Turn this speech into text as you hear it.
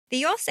The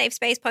Your Safe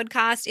Space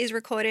podcast is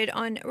recorded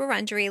on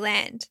Wurundjeri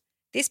land.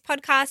 This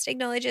podcast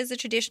acknowledges the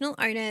traditional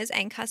owners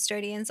and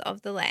custodians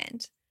of the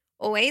land.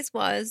 Always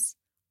was,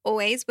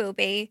 always will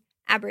be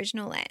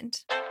Aboriginal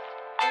land.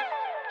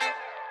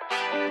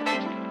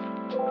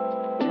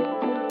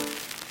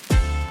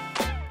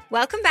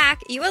 Welcome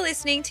back. You are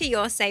listening to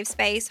Your Safe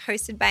Space,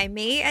 hosted by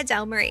me,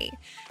 Adele Marie.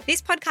 This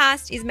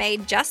podcast is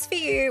made just for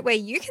you, where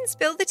you can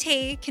spill the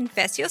tea,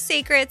 confess your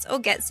secrets, or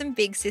get some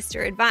big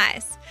sister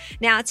advice.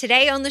 Now,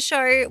 today on the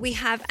show, we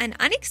have an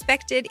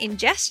unexpected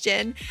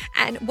ingestion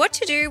and what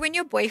to do when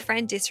your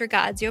boyfriend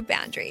disregards your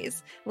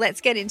boundaries. Let's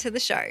get into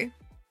the show.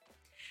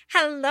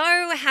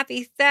 Hello,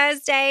 happy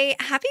Thursday.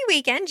 Happy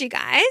weekend, you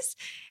guys.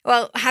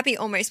 Well, happy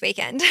almost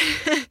weekend.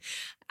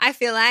 I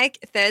feel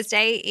like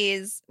Friday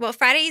is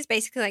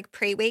basically like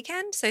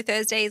pre-weekend. So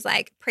Thursday is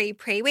like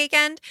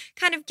pre-weekend,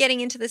 kind of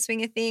getting into the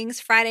swing of things.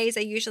 Fridays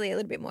are usually a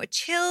little bit more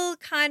chill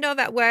kind of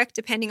at work,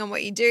 depending on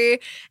what you do.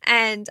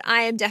 And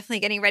I am definitely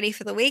getting ready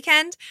for the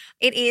weekend.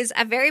 It is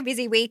a very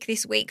busy week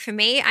this week for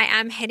me. I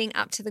am heading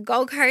up to the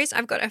Gold Coast.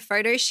 I've got a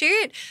photo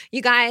shoot.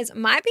 You guys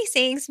might be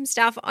seeing some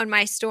stuff on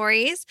my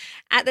stories.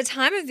 At the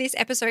time of this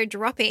episode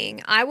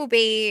dropping, I will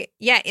be,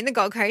 in the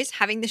Gold Coast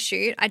having the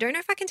shoot. I don't know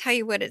if I can tell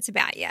you what it's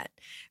about yet,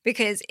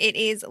 because it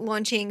is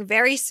launching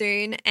very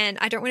soon and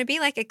I don't want to be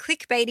like a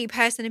clickbaity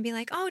person and be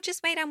like, oh,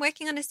 just wait, I'm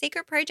working on a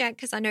secret project,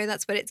 because I know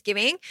that's what it's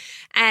giving.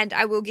 And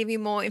I will give you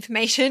more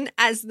information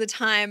as the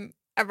time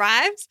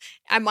arrives.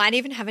 I might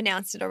even have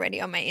announced it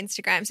already on my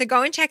Instagram. So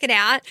go and check it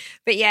out.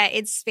 But yeah,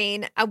 it's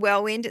been a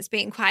whirlwind. It's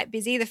been quite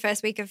busy the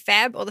first week of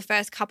Feb, or the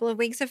first couple of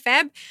weeks of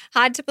Feb.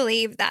 Hard to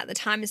believe that the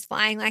time is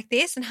flying like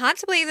this, and hard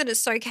to believe that it's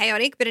so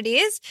chaotic, but it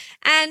is.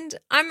 And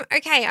I'm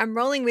okay. I'm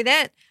rolling with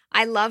it.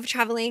 I love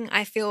traveling.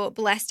 I feel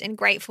blessed and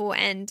grateful.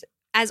 And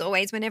as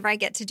always, whenever I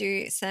get to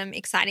do some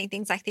exciting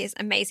things like this,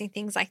 amazing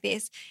things like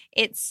this,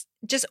 it's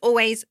just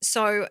always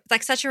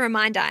such a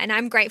reminder. And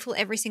I'm grateful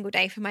every single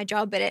day for my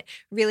job, but it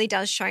really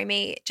does show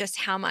me just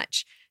how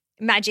much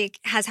magic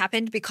has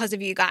happened because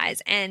of you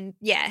guys. And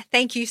yeah,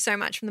 thank you so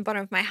much from the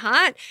bottom of my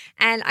heart.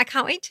 And I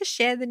can't wait to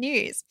share the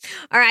news.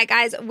 All right,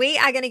 guys, we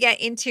are going to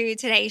get into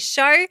today's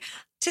show.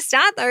 To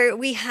start though,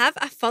 we have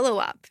a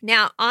follow-up.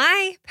 Now,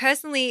 I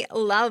personally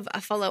love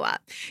a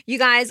follow-up. You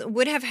guys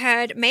would have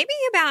heard maybe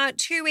about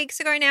 2 weeks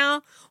ago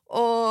now,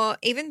 or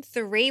even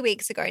 3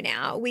 weeks ago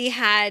now, we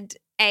had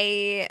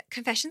a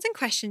Confessions and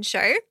Questions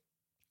show.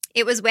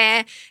 It was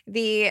where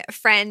the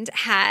friend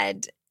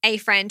had a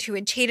friend who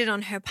had cheated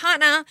on her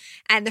partner,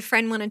 and the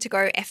friend wanted to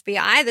go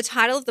FBI. The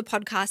title of the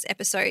podcast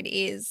episode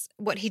is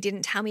What He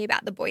Didn't Tell Me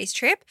About the Boys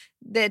Trip.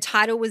 The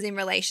title was in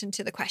relation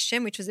to the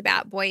question, which was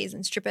about boys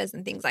and strippers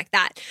and things like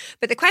that.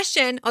 But the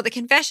confession,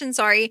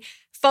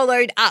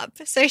 followed up.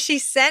 So she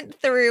sent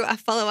through a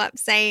follow-up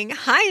saying,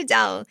 "Hi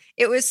Adele,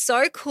 it was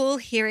so cool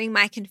hearing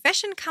my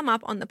confession come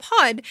up on the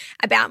pod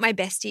about my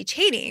bestie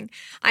cheating.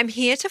 I'm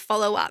here to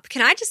follow up.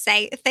 Can I just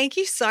say thank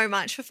you so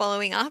much for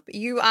following up?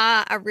 You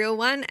are a real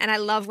one, and I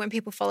love when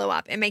people follow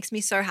up. It makes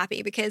me so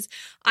happy, because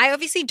I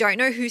obviously don't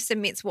know who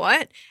submits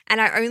what, and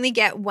I only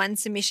get one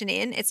submission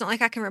in. It's not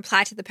like I can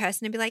reply to the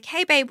person and be like,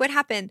 hey babe, what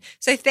happened?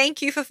 So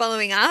thank you for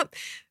following up."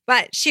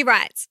 But she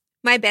writes,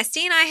 "My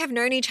bestie and I have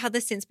known each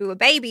other since we were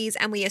babies,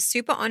 and we are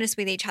super honest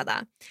with each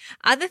other.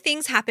 Other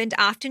things happened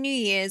after New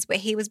Year's where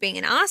he was being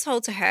an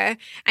asshole to her,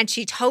 and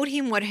she told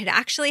him what had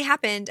actually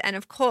happened, and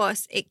of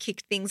course it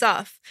kicked things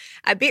off.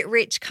 A bit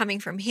rich coming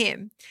from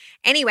him.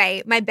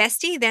 Anyway, my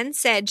bestie then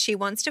said she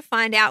wants to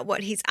find out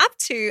what he's up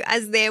to,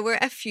 as there were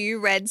a few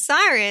red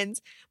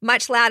sirens,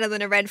 much louder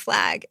than a red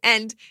flag.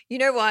 And you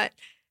know what?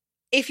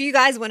 If you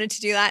guys wanted to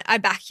do that, I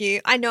back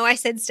you. I know I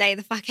said stay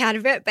the fuck out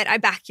of it, but I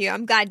back you.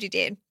 I'm glad you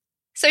did."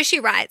 So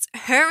she writes,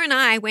 "Her and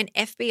I went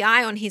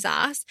FBI on his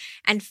ass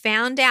and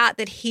found out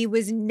that he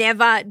was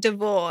never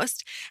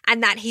divorced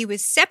and that he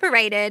was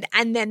separated,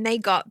 and then they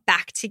got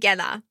back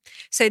together.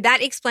 So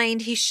that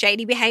explained his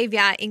shady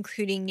behavior,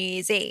 including New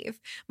Year's Eve.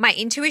 My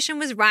intuition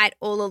was right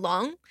all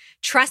along.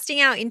 Trusting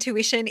our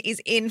intuition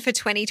is in for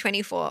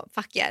 2024.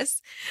 Fuck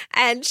yes."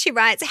 And she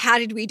writes, "How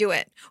did we do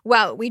it?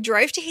 Well, we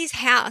drove to his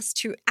house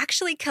to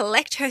actually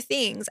collect her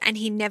things, and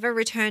he never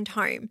returned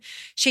home.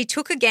 She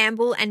took a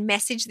gamble and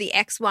messaged the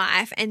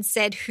ex-wife and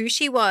said who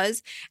she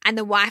was, and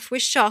the wife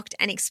was shocked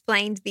and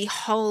explained the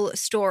whole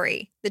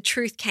story. The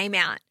truth came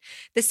out.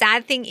 The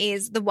sad thing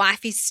is the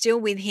wife is still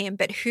with him,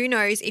 but who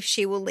knows if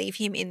she will leave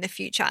him in the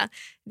future.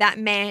 That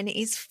man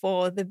is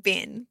for the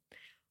bin."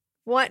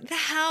 What the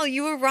hell?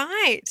 You were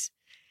right.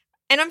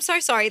 And I'm so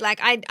sorry.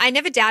 I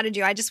never doubted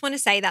you. I just want to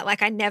say that,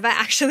 I never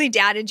actually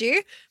doubted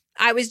you.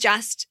 I was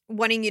just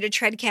wanting you to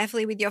tread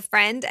carefully with your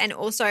friend, and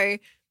also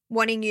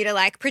wanting you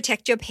to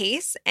protect your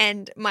peace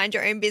and mind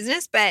your own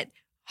business. But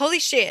holy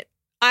shit,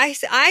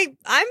 I'm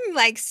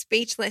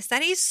speechless.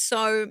 That is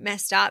so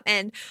messed up.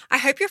 And I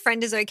hope your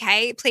friend is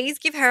okay. Please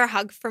give her a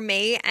hug from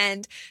me,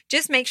 and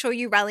just make sure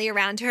you rally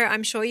around her.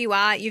 I'm sure you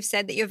are. You've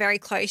said that you're very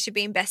close. You've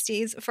been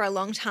besties for a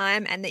long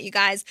time, and that you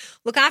guys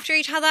look after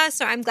each other.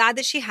 So I'm glad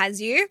that she has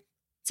you.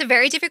 It's a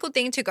very difficult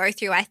thing to go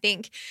through, I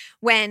think,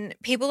 when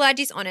people are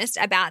dishonest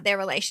about their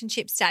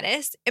relationship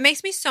status. It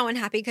makes me so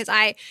unhappy because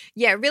I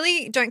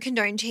really don't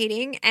condone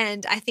cheating.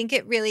 And I think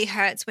it really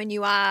hurts when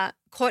you are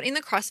caught in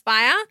the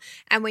crossfire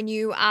and when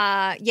you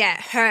are,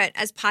 hurt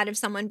as part of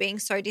someone being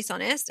so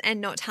dishonest and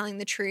not telling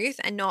the truth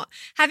and not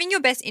having your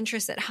best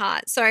interests at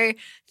heart. So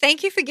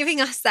thank you for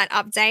giving us that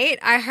update.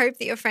 I hope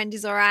that your friend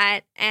is all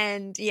right.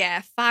 And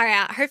far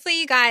out. Hopefully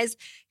you guys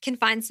can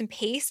find some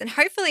peace and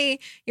hopefully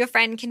your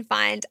friend can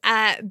find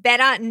a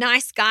better,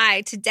 nice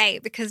guy to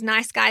date because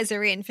nice guys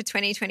are in for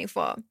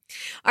 2024.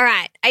 All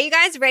right. Are you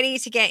guys ready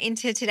to get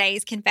into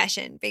today's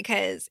confession?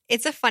 Because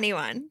it's a funny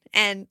one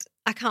and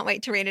I can't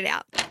wait to read it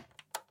out.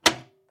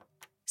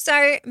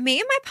 So me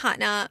and my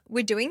partner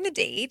were doing the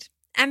deed,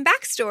 and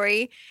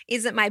backstory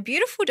is that my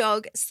beautiful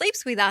dog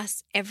sleeps with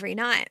us every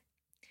night.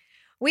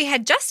 We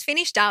had just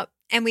finished up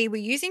and we were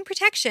using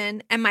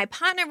protection, and my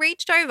partner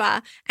reached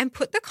over and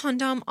put the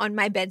condom on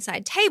my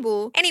bedside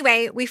table.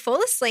 Anyway, we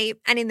fall asleep,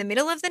 and in the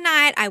middle of the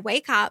night, I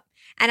wake up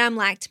and I'm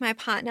like to my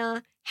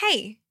partner,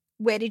 "Hey,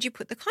 where did you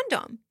put the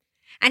condom?"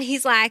 And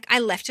he's like, "I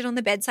left it on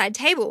the bedside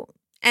table."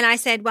 And I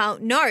said, "Well,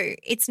 no,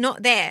 it's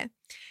not there."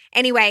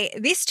 Anyway,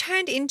 this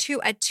turned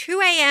into a 2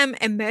 a.m.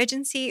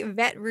 emergency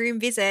vet room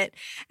visit.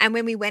 And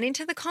when we went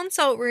into the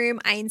consult room,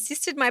 I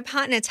insisted my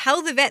partner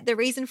tell the vet the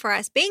reason for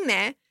us being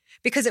there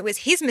because it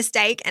was his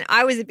mistake and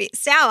I was a bit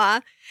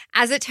sour.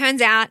 As it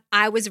turns out,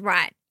 I was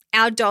right.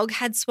 Our dog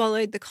had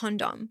swallowed the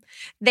condom.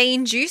 They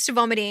induced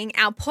vomiting.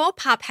 Our poor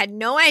pup had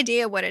no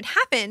idea what had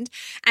happened.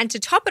 And to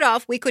top it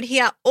off, we could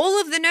hear all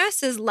of the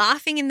nurses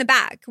laughing in the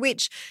back,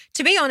 which,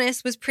 to be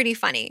honest, was pretty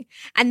funny.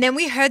 And then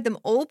we heard them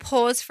all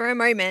pause for a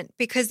moment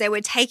because they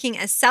were taking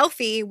a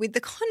selfie with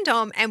the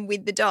condom and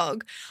with the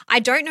dog. I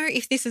don't know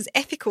if this is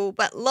ethical,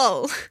 but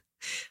lol.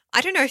 I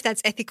don't know if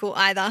that's ethical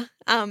either.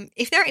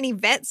 If there are any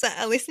vets that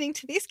are listening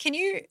to this, can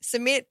you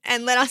submit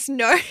and let us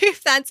know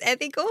if that's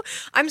ethical?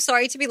 I'm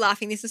sorry to be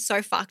laughing. This is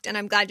so fucked and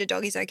I'm glad your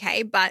dog is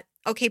okay, but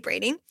I'll keep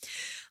reading.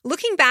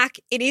 Looking back,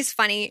 it is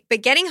funny,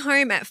 but getting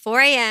home at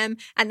 4 a.m.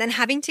 and then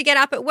having to get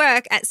up at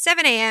work at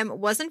 7 a.m.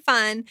 wasn't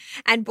fun.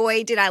 And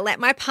boy, did I let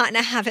my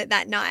partner have it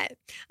that night.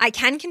 I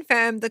can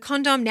confirm the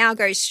condom now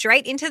goes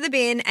straight into the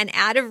bin and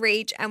out of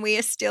reach, and we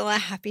are still a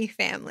happy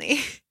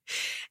family.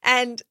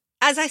 And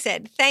as I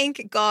said,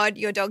 thank God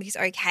your dog is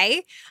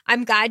okay.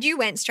 I'm glad you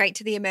went straight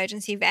to the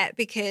emergency vet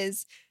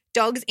because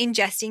dogs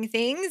ingesting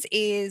things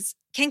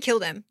can kill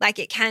them. Like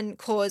it can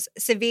cause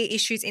severe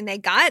issues in their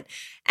gut.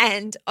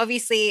 And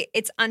obviously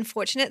it's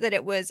unfortunate that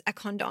it was a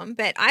condom,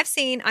 but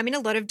I'm in a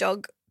lot of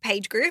dog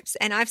page groups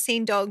and I've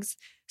seen dogs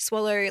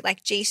swallow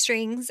like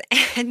G-strings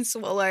and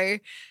swallow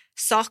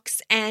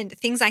socks and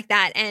things like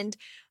that. And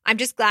I'm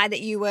just glad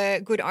that you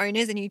were good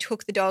owners and you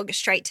took the dog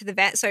straight to the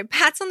vet. So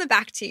pats on the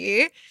back to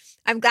you.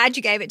 I'm glad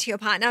you gave it to your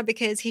partner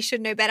because he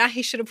should know better.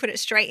 He should have put it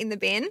straight in the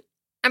bin.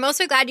 I'm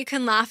also glad you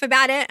can laugh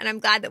about it, and I'm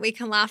glad that we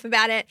can laugh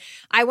about it.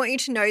 I want you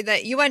to know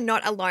that you are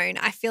not alone.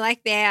 I feel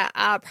like there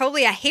are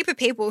probably a heap of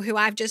people who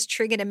I've just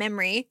triggered a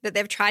memory that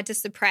they've tried to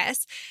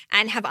suppress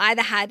and have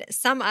either had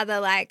some other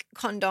like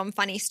condom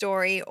funny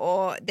story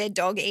or their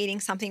dog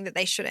eating something that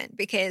they shouldn't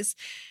because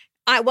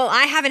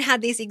I haven't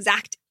had this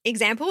exact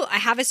example. I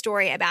have a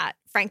story about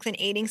Franklin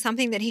eating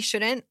something that he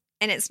shouldn't.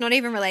 And it's not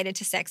even related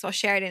to sex. I'll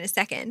share it in a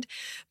second.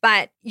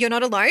 But you're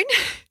not alone.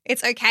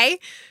 It's okay.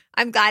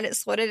 I'm glad it's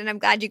sorted and I'm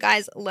glad you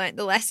guys learnt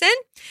the lesson.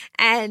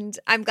 And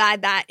I'm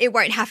glad that it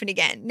won't happen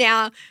again.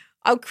 Now,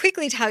 I'll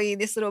quickly tell you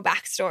this little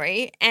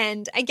backstory.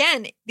 And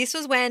again, this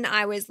was when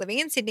I was living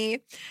in Sydney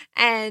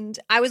and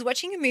I was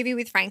watching a movie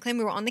with Franklin.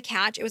 We were on the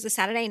couch. It was a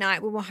Saturday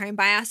night. We were home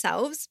by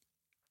ourselves.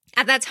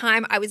 At that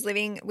time, I was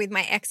living with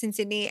my ex in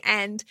Sydney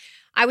and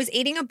I was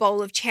eating a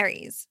bowl of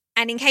cherries.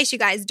 And in case you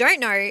guys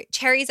don't know,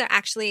 cherries are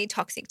actually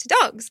toxic to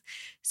dogs.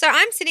 So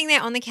I'm sitting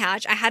there on the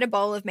couch. I had a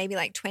bowl of maybe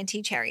like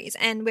 20 cherries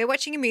and we're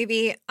watching a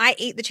movie. I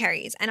eat the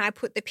cherries and I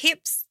put the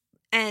pips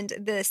and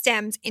the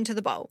stems into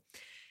the bowl.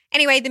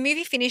 Anyway, the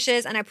movie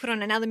finishes and I put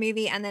on another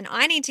movie and then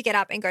I need to get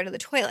up and go to the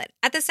toilet.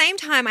 At the same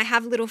time, I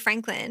have little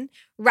Franklin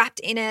wrapped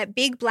in a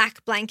big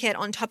black blanket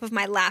on top of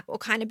my lap or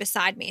kind of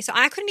beside me. So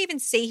I couldn't even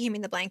see him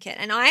in the blanket.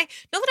 And not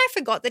that I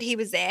forgot that he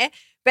was there,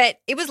 but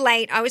it was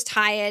late. I was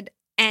tired.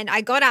 And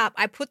I got up,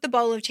 I put the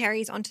bowl of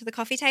cherries onto the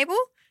coffee table.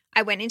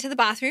 I went into the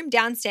bathroom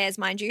downstairs,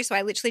 mind you. So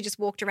I literally just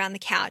walked around the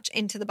couch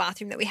into the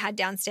bathroom that we had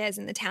downstairs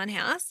in the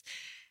townhouse.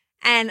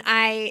 And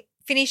I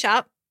finish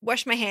up,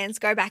 wash my hands,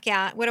 go back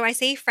out. What do I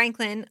see?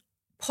 Franklin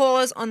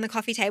paws on the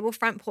coffee table,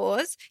 front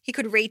paws. He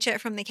could reach it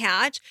from the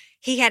couch.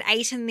 He had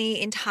eaten the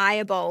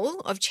entire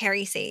bowl of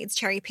cherry seeds,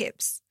 cherry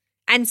pips,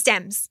 and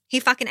stems. He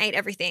fucking ate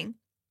everything.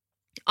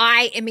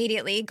 I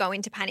immediately go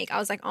into panic. I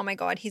was like, oh my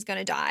God, he's going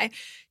to die.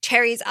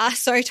 Cherries are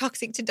so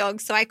toxic to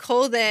dogs. So I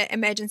call the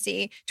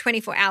emergency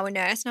 24-hour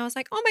nurse and I was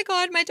like, oh my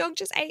God, my dog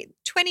just ate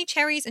 20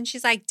 cherries. And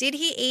she's like, did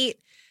he eat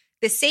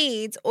the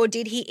seeds or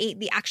did he eat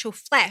the actual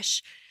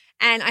flesh?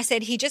 And I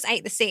said, he just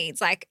ate the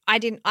seeds. Like I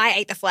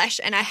ate the flesh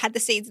and I had the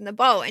seeds in the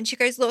bowl. And she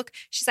goes, look,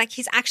 she's like,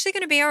 he's actually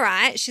going to be all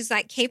right. She's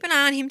like, keep an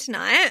eye on him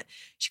tonight.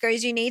 She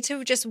goes, you need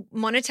to just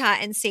monitor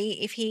and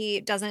see if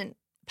he doesn't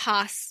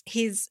pass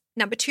his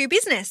number 2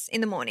 business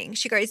in the morning.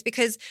 She goes,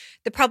 because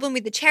the problem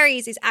with the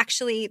cherries is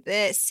actually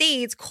the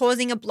seeds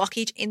causing a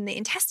blockage in the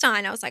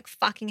intestine. I was like,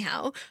 fucking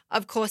hell.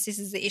 Of course, this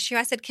is the issue.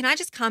 I said, can I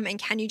just come and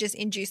can you just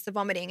induce the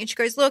vomiting? And she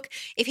goes, look,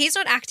 if he's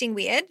not acting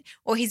weird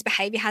or his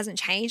behavior hasn't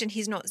changed and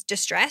he's not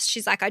distressed,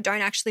 she's like, I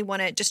don't actually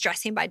want to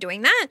distress him by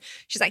doing that.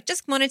 She's like,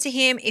 just monitor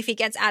him. If he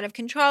gets out of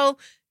control,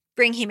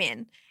 bring him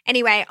in.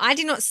 Anyway, I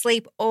did not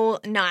sleep all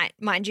night,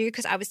 mind you,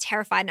 because I was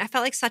terrified and I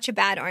felt like such a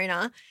bad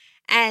owner.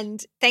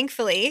 And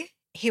thankfully,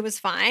 he was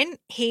fine.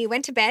 He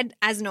went to bed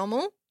as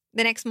normal.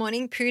 The next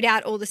morning, pooed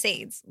out all the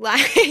seeds.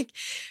 Like,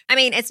 I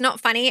mean, it's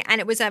not funny. And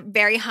it was a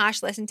very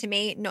harsh lesson to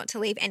me not to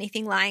leave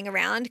anything lying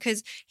around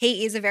because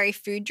he is a very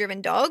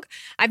food-driven dog.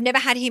 I've never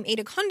had him eat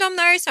a condom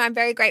though, so I'm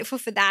very grateful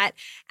for that.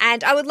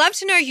 And I would love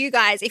to know you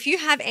guys, if you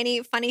have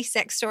any funny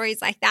sex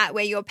stories like that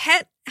where your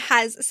pet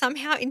has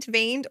somehow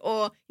intervened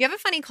or you have a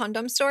funny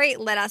condom story,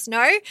 let us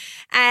know.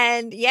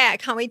 And yeah, I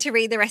can't wait to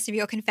read the rest of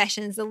your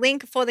confessions. The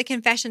link for the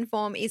confession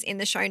form is in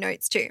the show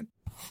notes too.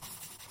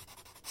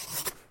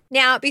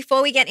 Now,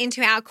 before we get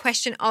into our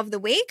question of the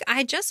week,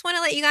 I just want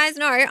to let you guys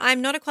know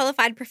I'm not a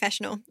qualified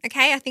professional,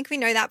 okay? I think we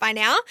know that by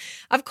now.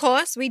 Of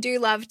course, we do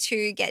love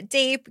to get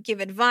deep, give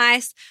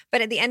advice, but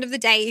at the end of the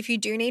day, if you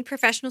do need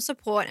professional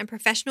support and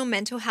professional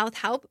mental health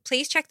help,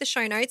 please check the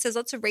show notes. There's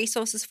lots of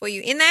resources for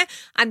you in there.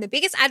 I'm the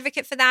biggest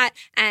advocate for that,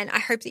 and I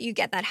hope that you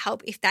get that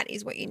help if that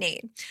is what you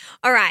need.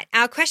 All right,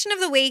 our question of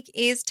the week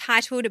is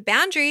titled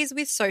Boundaries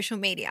with Social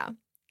Media.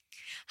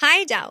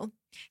 Hi, Adele.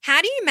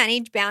 How do you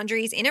manage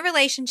boundaries in a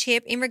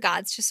relationship in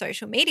regards to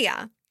social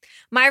media?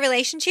 My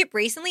relationship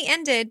recently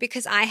ended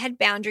because I had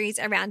boundaries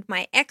around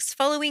my ex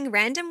following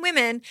random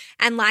women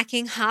and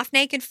liking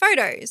half-naked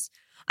photos.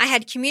 I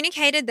had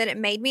communicated that it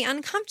made me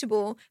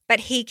uncomfortable,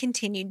 but he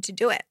continued to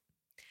do it.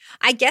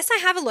 I guess I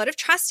have a lot of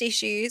trust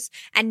issues,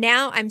 and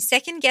now I'm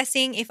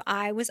second-guessing if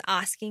I was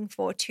asking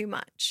for too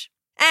much.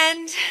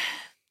 And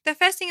the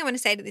first thing I want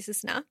to say to this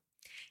listener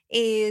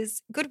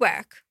is good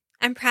work.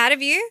 I'm proud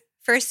of you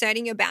for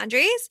asserting your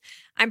boundaries.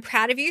 I'm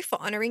proud of you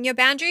for honoring your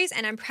boundaries,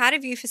 and I'm proud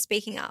of you for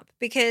speaking up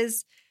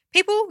because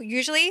people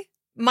usually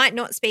might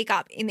not speak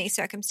up in these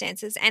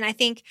circumstances. And I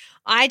think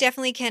I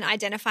definitely can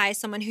identify as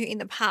someone who in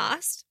the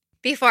past,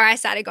 before I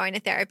started going to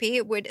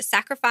therapy, would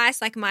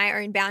sacrifice like my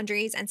own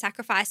boundaries and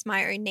sacrifice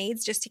my own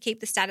needs just to keep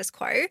the status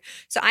quo.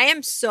 So I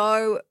am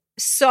so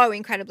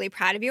incredibly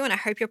proud of you, and I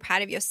hope you're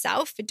proud of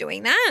yourself for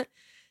doing that.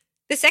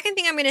 The second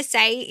thing I'm going to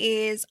say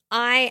is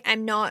I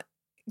am not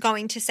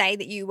going to say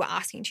that you were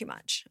asking too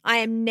much. I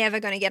am never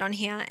going to get on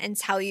here and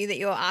tell you that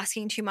you're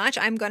asking too much.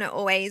 I'm going to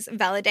always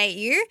validate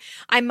you.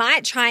 I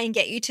might try and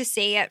get you to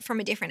see it from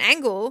a different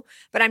angle,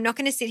 but I'm not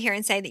going to sit here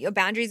and say that your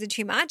boundaries are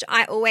too much.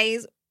 I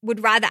always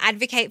would rather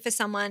advocate for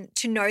someone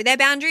to know their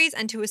boundaries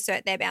and to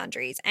assert their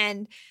boundaries.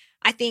 And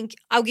I think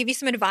I'll give you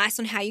some advice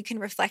on how you can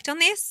reflect on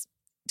this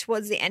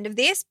towards the end of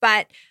this,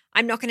 but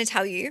I'm not going to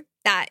tell you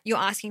that you're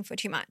asking for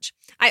too much.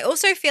 I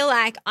also feel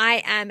like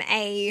I am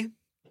a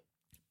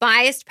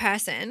biased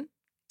person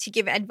to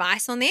give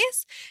advice on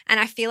this. And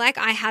I feel like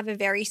I have a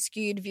very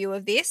skewed view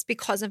of this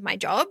because of my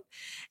job.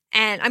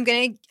 And I'm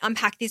going to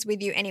unpack this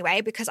with you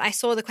anyway, because I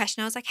saw the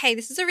question. I was like, hey,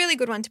 this is a really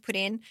good one to put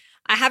in.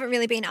 I haven't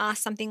really been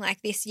asked something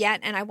like this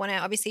yet. And I want to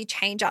obviously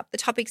change up the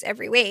topics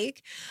every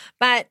week.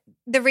 But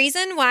the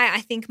reason why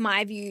I think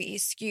my view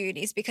is skewed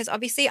is because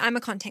obviously I'm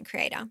a content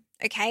creator.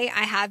 Okay.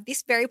 I have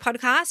this very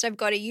podcast. I've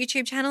got a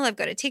YouTube channel. I've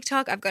got a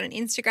TikTok. I've got an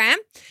Instagram.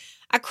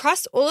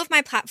 Across all of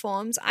my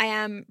platforms, I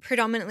am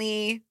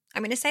predominantly,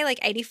 I'm going to say like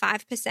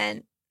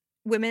 85%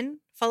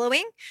 women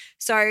following.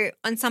 So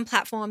on some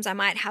platforms, I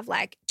might have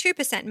like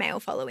 2%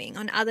 male following.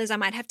 On others, I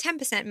might have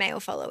 10%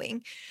 male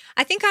following.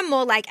 I think I'm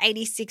more like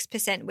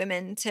 86%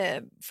 women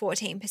to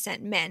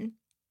 14% men.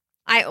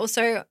 I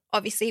also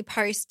obviously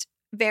post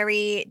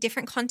very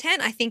different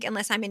content. I think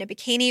unless I'm in a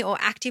bikini or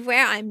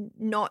activewear, I'm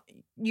not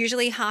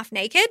usually half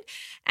naked.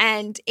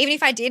 And even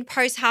if I did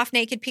post half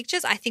naked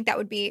pictures, I think that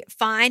would be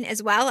fine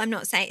as well. I'm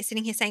not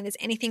sitting here saying there's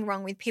anything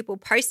wrong with people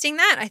posting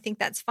that. I think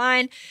that's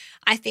fine.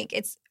 I think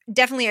it's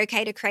definitely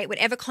okay to create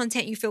whatever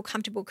content you feel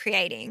comfortable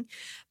creating.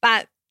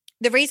 But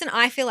the reason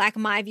I feel like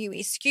my view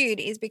is skewed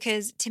is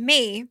because to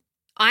me,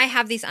 I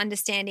have this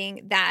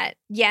understanding that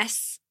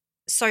yes,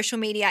 social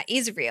media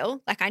is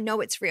real. Like I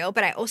know it's real,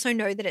 but I also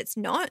know that it's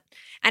not.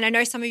 And I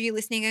know some of you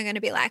listening are going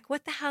to be like,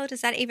 what the hell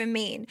does that even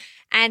mean?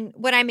 And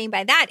what I mean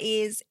by that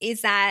is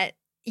that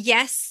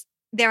yes,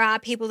 there are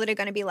people that are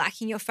going to be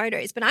liking your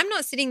photos, but I'm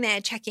not sitting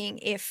there checking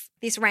if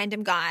this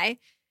random guy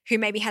who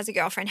maybe has a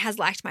girlfriend has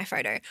liked my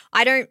photo.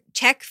 I don't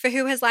check for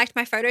who has liked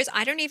my photos.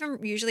 I don't even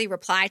usually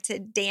reply to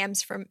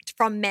DMs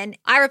from men.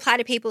 I reply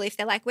to people if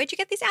they're like, where'd you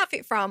get this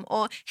outfit from?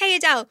 Or, hey,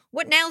 Adele,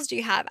 what nails do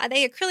you have? Are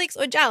they acrylics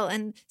or gel?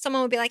 And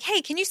someone will be like,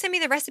 hey, can you send me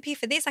the recipe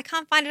for this? I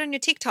can't find it on your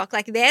TikTok.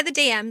 Like they're the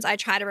DMs I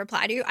try to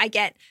reply to. I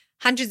get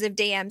hundreds of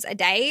DMs a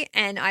day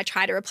and I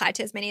try to reply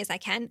to as many as I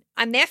can.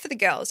 I'm there for the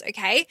girls,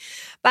 okay?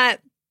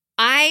 But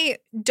I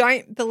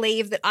don't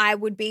believe that I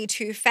would be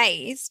too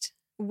fazed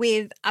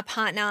with a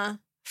partner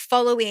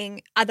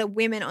following other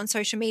women on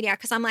social media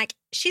because I'm like,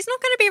 she's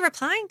not going to be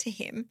replying to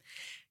him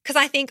because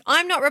I think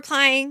I'm not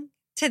replying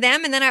to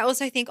them. And then I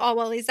also think, oh,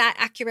 well, is that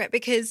accurate?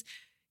 Because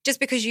just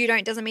because you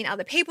don't doesn't mean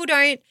other people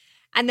don't.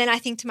 And then I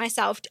think to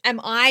myself, am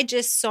I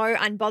just so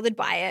unbothered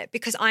by it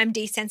because I'm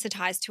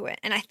desensitized to it?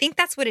 And I think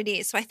that's what it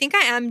is. So I think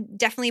I am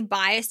definitely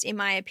biased in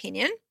my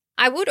opinion.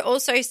 I would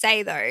also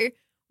say though,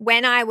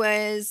 when I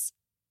was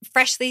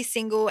freshly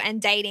single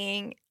and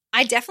dating,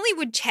 I definitely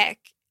would check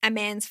a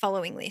man's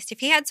following list. If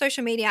he had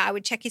social media, I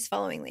would check his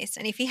following list.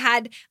 And if he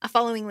had a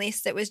following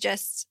list that was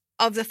just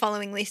of the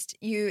following list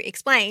you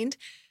explained,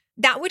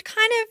 that would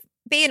kind of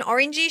be an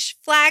orangish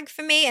flag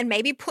for me and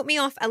maybe put me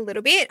off a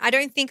little bit. I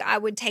don't think I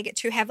would take it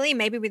too heavily,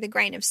 maybe with a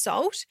grain of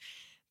salt,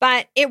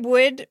 but it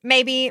would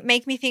maybe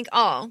make me think,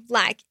 oh,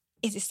 like,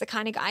 is this the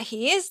kind of guy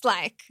he is?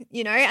 Like,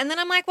 you know, and then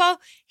I'm like, well,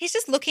 he's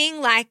just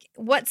looking like,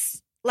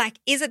 what's like,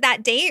 is it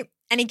that deep?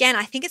 And again,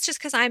 I think it's just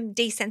because I'm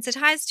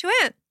desensitized to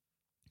it.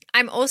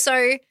 I'm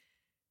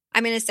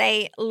going to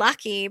say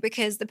lucky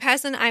because the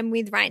person I'm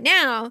with right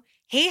now,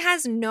 he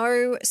has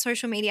no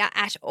social media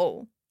at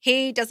all.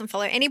 He doesn't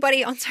follow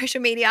anybody on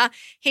social media.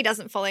 He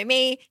doesn't follow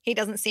me. He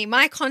doesn't see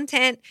my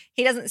content.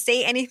 He doesn't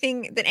see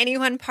anything that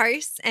anyone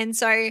posts. And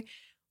so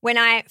when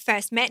I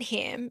first met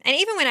him, and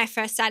even when I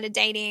first started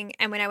dating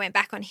and when I went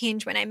back on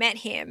Hinge when I met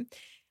him,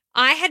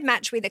 I had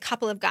matched with a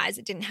couple of guys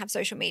that didn't have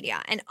social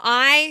media. And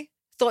I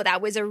thought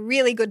that was a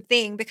really good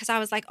thing because I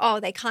was like, oh,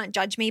 they can't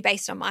judge me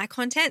based on my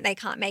content. They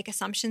can't make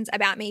assumptions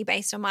about me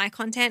based on my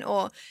content,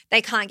 or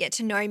they can't get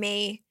to know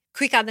me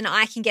quicker than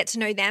I can get to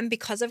know them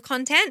because of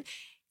content.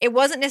 It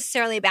wasn't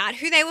necessarily about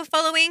who they were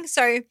following.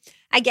 So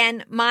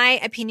again, my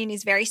opinion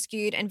is very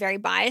skewed and very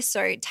biased.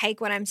 So take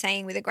what I'm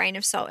saying with a grain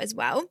of salt as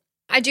well.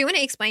 I do want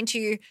to explain to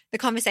you the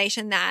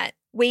conversation that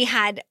we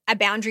had a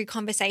boundary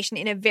conversation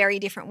in a very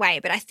different way,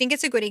 but I think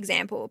it's a good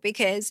example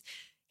because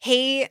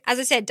he, as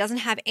I said, doesn't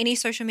have any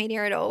social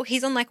media at all.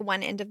 He's on like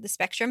one end of the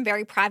spectrum,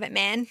 very private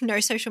man, no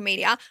social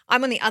media.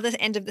 I'm on the other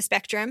end of the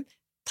spectrum,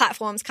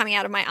 platforms coming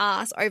out of my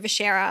ass,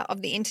 oversharer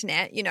of the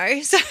internet, you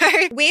know? So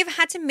we've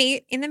had to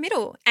meet in the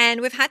middle and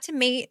we've had to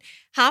meet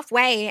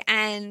halfway.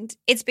 And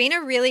it's been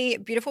a really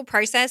beautiful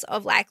process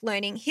of like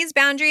learning his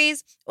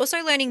boundaries,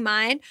 also learning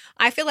mine.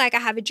 I feel like I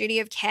have a duty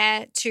of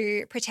care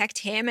to protect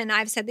him. And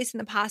I've said this in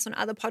the past on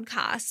other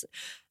podcasts.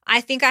 I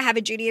think I have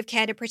a duty of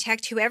care to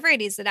protect whoever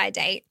it is that I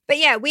date. But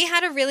yeah, we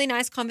had a really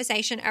nice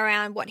conversation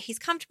around what he's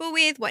comfortable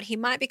with, what he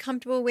might be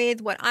comfortable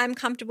with, what I'm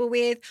comfortable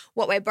with,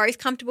 what we're both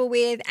comfortable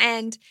with.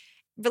 And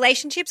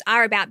relationships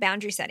are about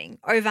boundary setting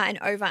over and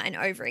over and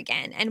over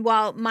again. And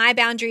while my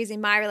boundaries in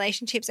my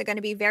relationships are going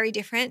to be very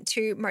different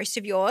to most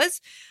of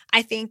yours,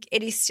 I think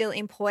it is still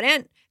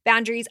important.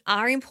 Boundaries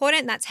are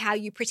important. That's how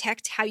you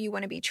protect how you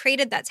want to be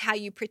treated. That's how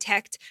you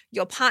protect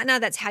your partner.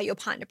 That's how your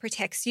partner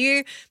protects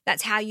you.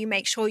 That's how you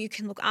make sure you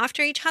can look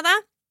after each other.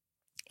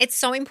 It's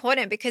so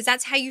important because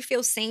that's how you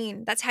feel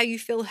seen. That's how you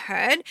feel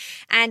heard.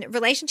 And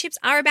relationships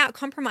are about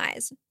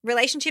compromise.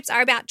 Relationships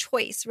are about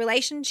choice.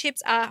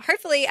 Relationships are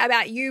hopefully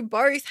about you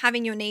both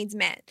having your needs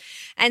met.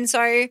 And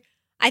so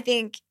I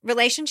think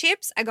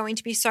relationships are going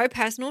to be so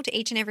personal to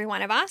each and every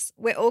one of us.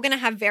 We're all going to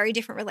have very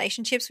different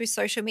relationships with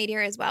social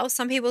media as well.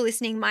 Some people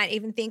listening might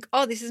even think,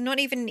 oh, this is not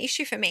even an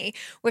issue for me.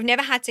 We've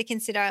never had to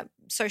consider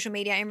social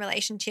media in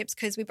relationships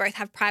because we both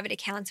have private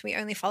accounts. We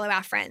only follow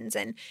our friends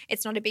and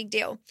it's not a big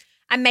deal.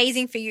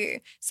 Amazing for you.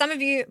 Some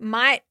of you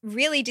might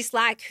really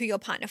dislike who your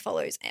partner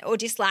follows or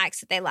dislikes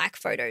that they like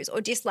photos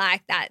or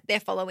dislike that they're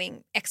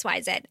following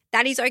XYZ.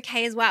 That is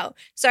okay as well.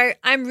 So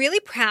I'm really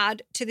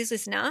proud to this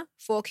listener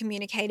for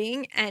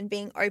communicating and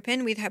being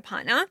open with her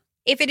partner.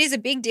 If it is a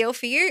big deal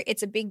for you,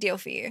 it's a big deal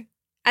for you.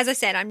 As I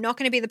said, I'm not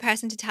going to be the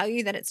person to tell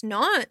you that it's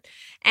not.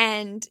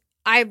 And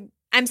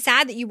I'm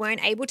sad that you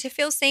weren't able to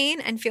feel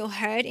seen and feel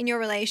heard in your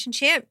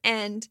relationship.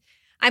 And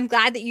I'm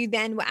glad that you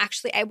then were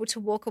actually able to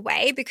walk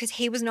away because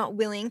he was not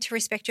willing to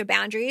respect your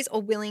boundaries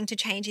or willing to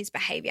change his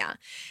behavior.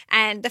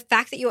 And the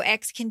fact that your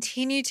ex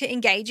continued to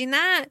engage in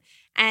that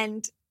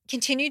and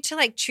continued to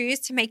like choose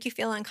to make you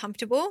feel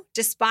uncomfortable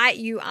despite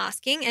you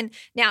asking. And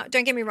now,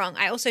 don't get me wrong,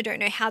 I also don't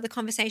know how the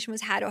conversation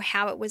was had or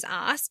how it was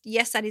asked.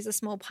 Yes, that is a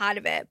small part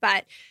of it.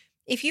 But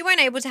if you weren't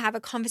able to have a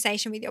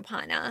conversation with your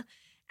partner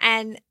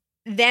and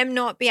them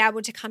not be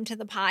able to come to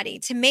the party,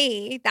 to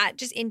me, that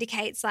just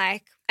indicates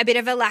like a bit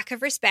of a lack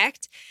of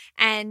respect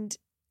and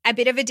a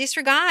bit of a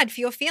disregard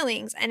for your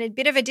feelings and a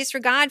bit of a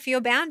disregard for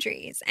your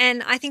boundaries.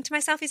 And I think to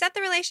myself, is that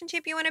the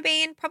relationship you want to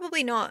be in?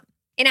 Probably not.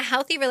 In a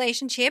healthy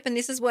relationship, and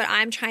this is what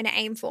I'm trying to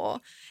aim for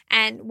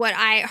and what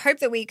I hope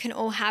that we can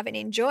all have and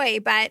enjoy,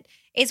 but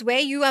it's where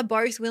you are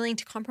both willing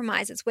to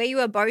compromise. It's where you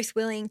are both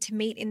willing to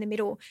meet in the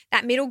middle.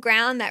 That middle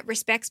ground that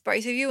respects both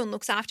of you and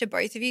looks after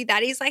both of you,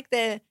 that is like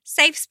the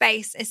safe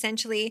space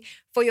essentially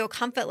for your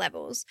comfort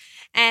levels.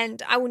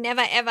 And I will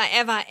never, ever,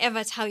 ever,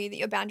 ever tell you that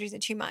your boundaries are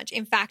too much.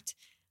 In fact,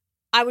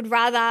 I would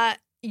rather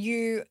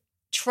you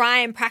try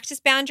and practice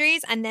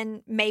boundaries and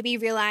then maybe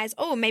realize,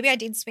 oh, maybe I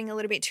did swing a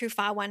little bit too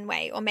far one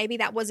way, or maybe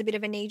that was a bit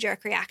of a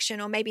knee-jerk reaction,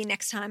 or maybe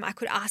next time I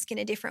could ask in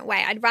a different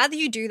way. I'd rather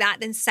you do that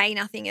than say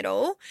nothing at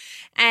all.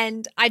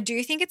 And I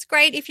do think it's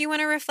great if you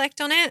want to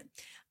reflect on it.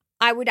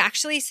 I would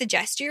actually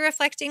suggest you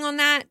reflecting on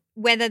that,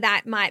 whether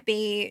that might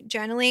be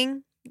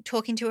journaling,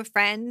 talking to a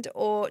friend,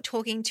 or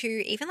talking to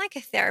even like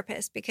a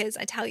therapist, because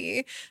I tell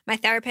you, my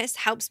therapist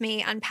helps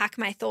me unpack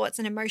my thoughts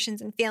and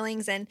emotions and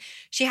feelings, and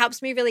she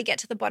helps me really get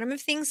to the bottom of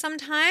things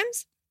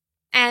sometimes.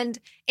 And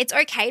it's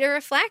okay to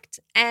reflect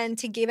and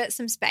to give it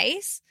some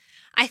space.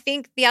 I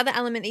think the other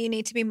element that you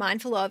need to be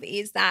mindful of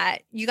is that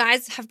you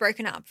guys have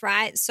broken up,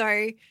 right?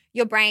 So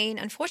your brain,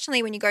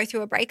 unfortunately, when you go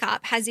through a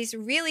breakup, has this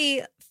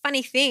really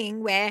funny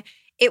thing where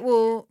it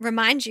will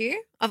remind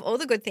you of all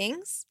the good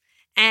things,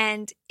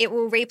 and it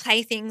will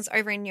replay things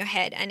over in your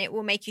head, and it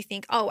will make you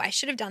think, oh, I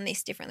should have done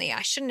this differently.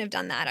 I shouldn't have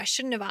done that. I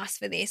shouldn't have asked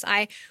for this.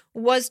 I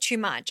was too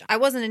much. I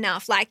wasn't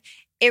enough. Like,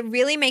 it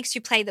really makes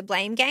you play the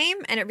blame game,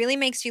 and it really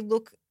makes you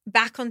look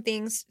back on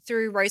things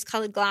through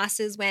rose-colored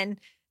glasses when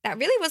that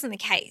really wasn't the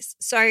case.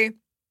 So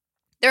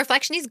the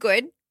reflection is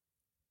good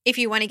if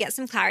you want to get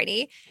some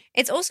clarity.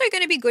 It's also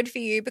going to be good for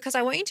you because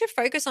I want you to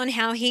focus on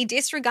how he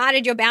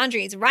disregarded your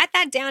boundaries. Write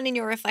that down in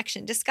your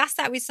reflection. Discuss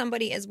that with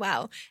somebody as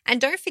well.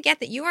 And don't forget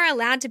that you are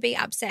allowed to be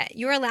upset.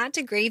 You're allowed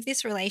to grieve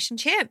this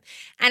relationship.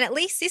 And at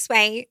least this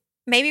way,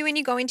 maybe when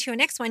you go into your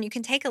next one, you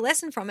can take a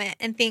lesson from it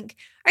and think,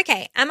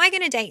 okay, am I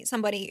going to date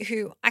somebody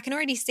who I can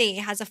already see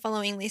has a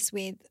following list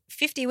with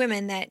 50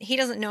 women that he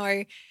doesn't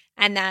know,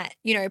 and that,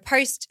 you know,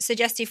 post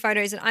suggestive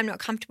photos that I'm not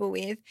comfortable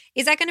with?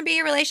 Is that going to be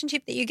a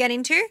relationship that you get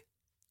into?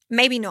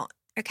 Maybe not.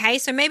 Okay.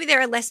 So maybe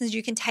there are lessons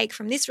you can take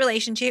from this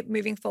relationship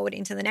moving forward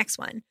into the next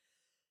one.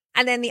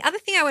 And then the other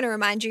thing I want to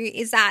remind you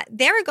is that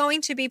there are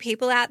going to be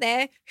people out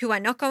there who are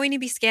not going to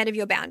be scared of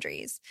your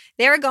boundaries.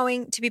 There are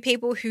going to be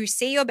people who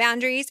see your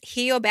boundaries,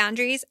 hear your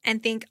boundaries,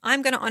 and think,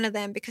 I'm going to honor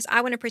them because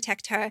I want to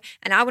protect her,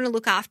 and I want to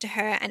look after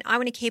her, and I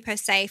want to keep her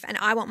safe, and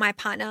I want my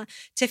partner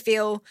to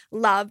feel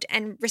loved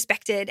and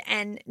respected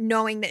and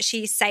knowing that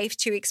she's safe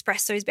to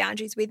express those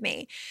boundaries with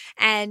me.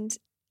 And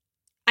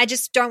I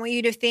just don't want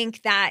you to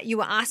think that you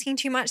were asking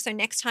too much, so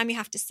next time you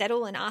have to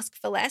settle and ask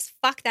for less.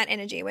 Fuck that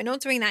energy. We're not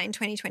doing that in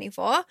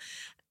 2024.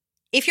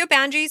 If your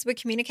boundaries were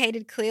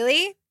communicated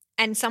clearly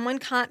and someone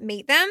can't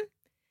meet them,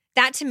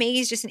 that to me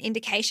is just an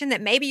indication that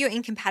maybe you're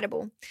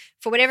incompatible.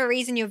 For whatever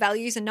reason, your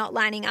values are not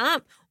lining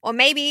up, or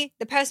maybe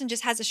the person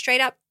just has a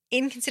straight up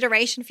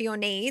inconsideration for your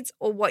needs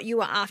or what you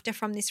are after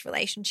from this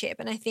relationship.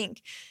 And I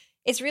think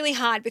it's really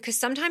hard because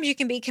sometimes you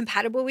can be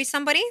compatible with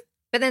somebody,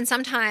 but then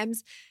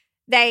sometimes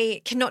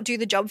they cannot do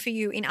the job for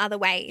you in other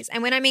ways.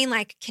 And when I mean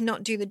like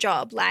cannot do the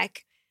job,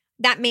 like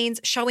that means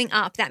showing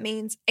up, that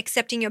means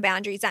accepting your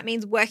boundaries, that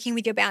means working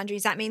with your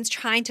boundaries, that means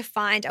trying to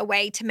find a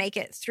way to make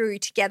it through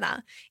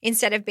together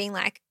instead of being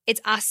like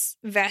it's us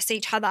versus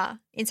each other,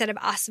 instead of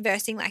us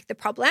versus like the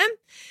problem.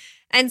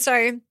 And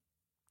so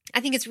I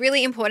think it's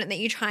really important that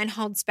you try and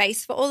hold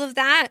space for all of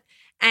that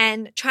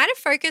and try to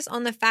focus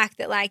on the fact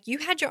that like you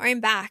had your own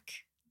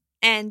back.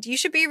 And you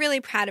should be really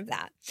proud of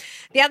that.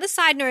 The other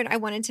side note I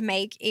wanted to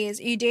make is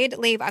you did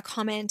leave a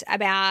comment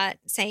about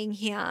saying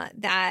here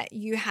that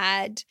you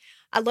had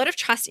a lot of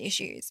trust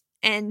issues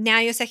and now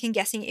you're second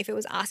guessing if it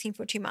was asking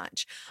for too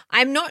much.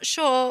 I'm not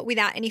sure,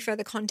 without any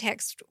further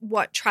context,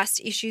 what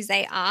trust issues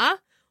they are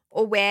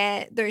or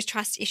where those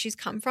trust issues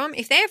come from.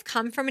 If they have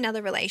come from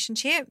another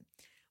relationship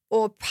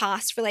or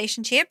past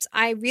relationships,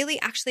 I really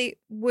actually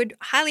would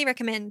highly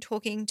recommend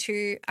talking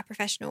to a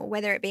professional,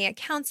 whether it be a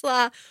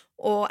counselor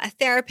or a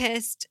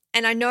therapist.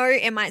 And I know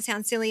it might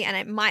sound silly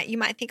and you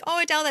might think,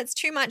 oh, Adele, that's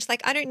too much.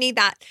 Like, I don't need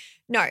that.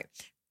 No.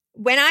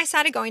 When I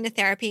started going to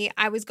therapy,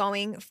 I was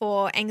going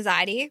for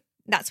anxiety.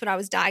 That's what I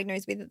was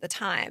diagnosed with at the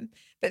time.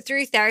 But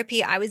through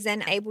therapy, I was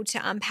then able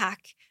to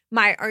unpack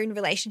my own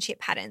relationship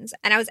patterns,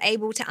 and I was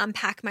able to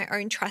unpack my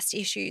own trust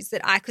issues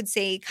that I could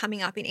see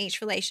coming up in each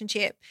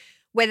relationship,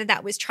 whether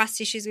that was trust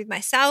issues with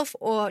myself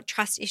or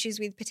trust issues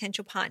with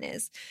potential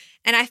partners.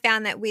 And I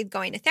found that with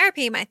going to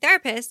therapy, my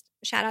therapist,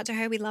 shout out to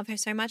her, we love her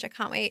so much. I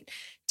can't wait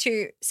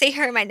to see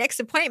her in my next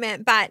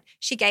appointment, but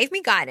she gave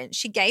me guidance.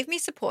 She gave me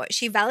support.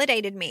 She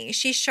validated me.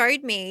 She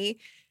showed me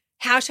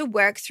how to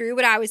work through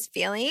what I was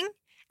feeling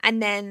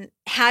and then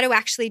how to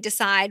actually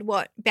decide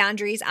what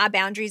boundaries are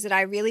boundaries that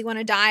I really want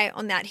to die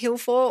on that hill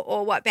for,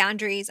 or what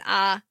boundaries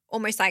are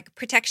almost like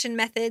protection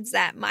methods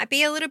that might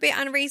be a little bit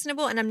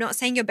unreasonable. And I'm not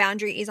saying your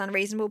boundary is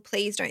unreasonable.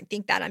 Please don't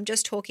think that. I'm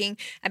just talking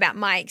about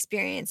my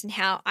experience and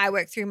how I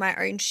work through my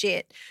own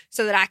shit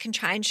so that I can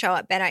try and show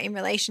up better in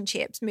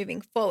relationships moving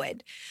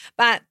forward.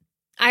 But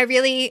I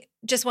really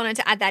just wanted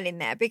to add that in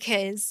there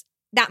because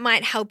that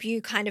might help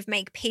you kind of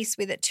make peace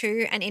with it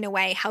too, and in a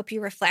way help you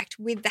reflect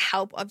with the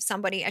help of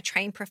somebody, a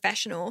trained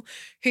professional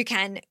who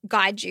can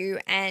guide you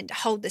and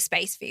hold the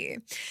space for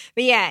you.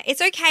 But yeah,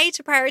 it's okay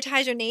to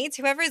prioritize your needs.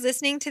 Whoever is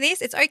listening to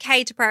this, it's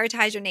okay to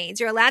prioritize your needs.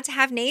 You're allowed to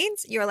have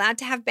needs. You're allowed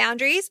to have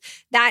boundaries.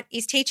 That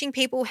is teaching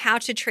people how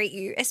to treat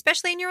you,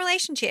 especially in your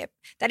relationship.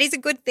 That is a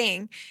good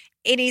thing.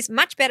 it is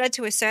much better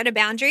to assert a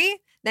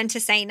boundary than to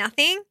say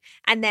nothing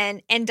and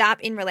then end up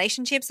in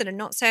relationships that are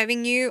not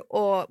serving you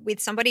or with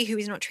somebody who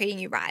is not treating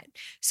you right.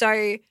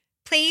 So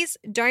please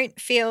don't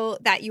feel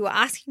that you are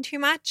asking too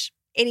much.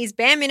 It is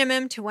bare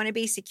minimum to want to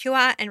be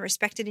secure and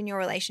respected in your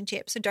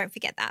relationship. So don't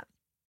forget that.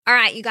 All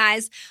right, you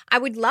guys, I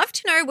would love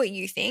to know what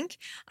you think.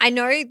 I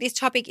know this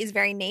topic is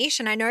very niche,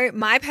 and I know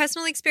my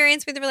personal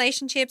experience with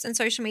relationships and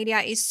social media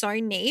is so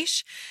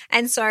niche.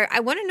 And so I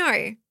want to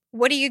know,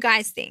 what do you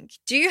guys think?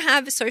 Do you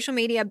have social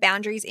media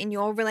boundaries in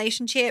your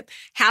relationship?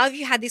 How have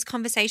you had this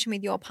conversation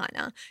with your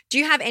partner? Do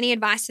you have any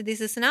advice to this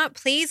listener?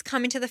 Please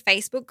come into the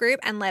Facebook group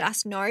and let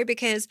us know,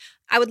 because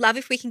I would love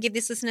if we can give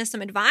this listener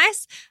some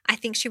advice. I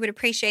think she would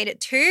appreciate it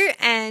too.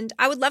 And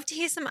I would love to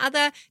hear some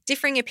other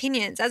differing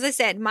opinions. As I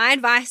said, my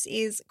advice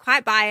is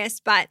quite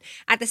biased, but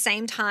at the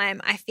same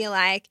time, I feel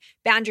like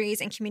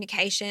boundaries and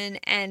communication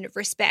and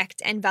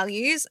respect and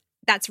values,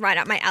 that's right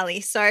up my alley.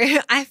 So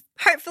I've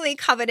hopefully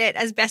covered it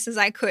as best as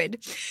I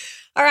could.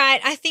 All right,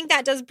 I think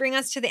that does bring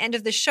us to the end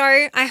of the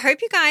show. I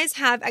hope you guys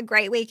have a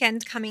great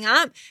weekend coming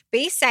up.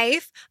 Be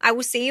safe. I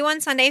will see you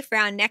on Sunday for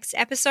our next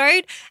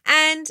episode.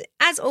 And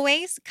as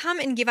always, come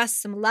and give us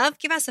some love.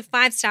 Give us a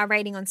 5-star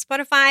rating on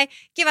Spotify.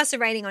 Give us a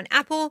rating on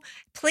Apple.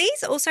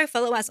 Please also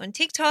follow us on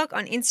TikTok,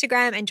 on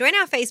Instagram, and join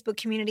our Facebook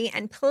community.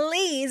 And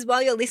please,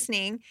 while you're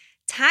listening,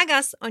 tag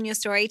us on your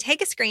story,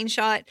 take a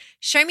screenshot,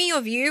 show me your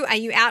view. Are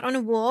you out on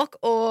a walk?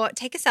 Or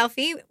take a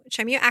selfie,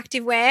 show me your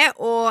activewear,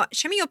 or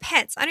show me your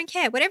pets. I don't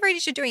care. Whatever it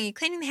is you're doing, you're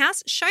cleaning the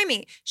house, show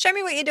me. Show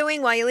me what you're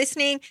doing while you're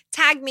listening.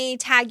 Tag me,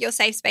 tag Your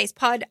Safe Space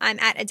Pod. I'm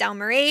at Adele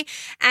Marie,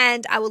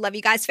 and I will love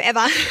you guys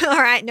forever. All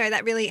right. No,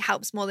 that really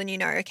helps more than you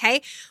know,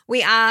 okay?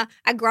 We are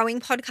a growing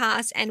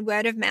podcast, and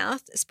word of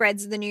mouth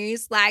spreads the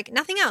news like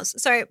nothing else.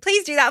 So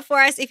please do that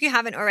for us if you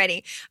haven't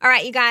already. All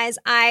right, you guys,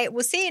 I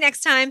will see you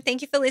next time.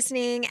 Thank you for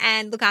listening,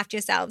 and look after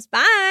yourselves.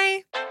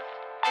 Bye.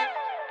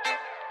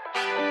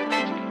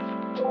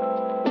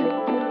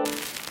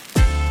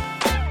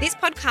 This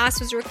podcast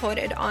was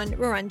recorded on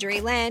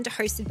Wurundjeri land,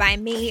 hosted by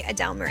me,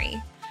 Adele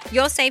Marie.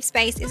 Your Safe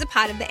Space is a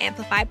part of the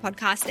Amplify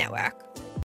Podcast Network.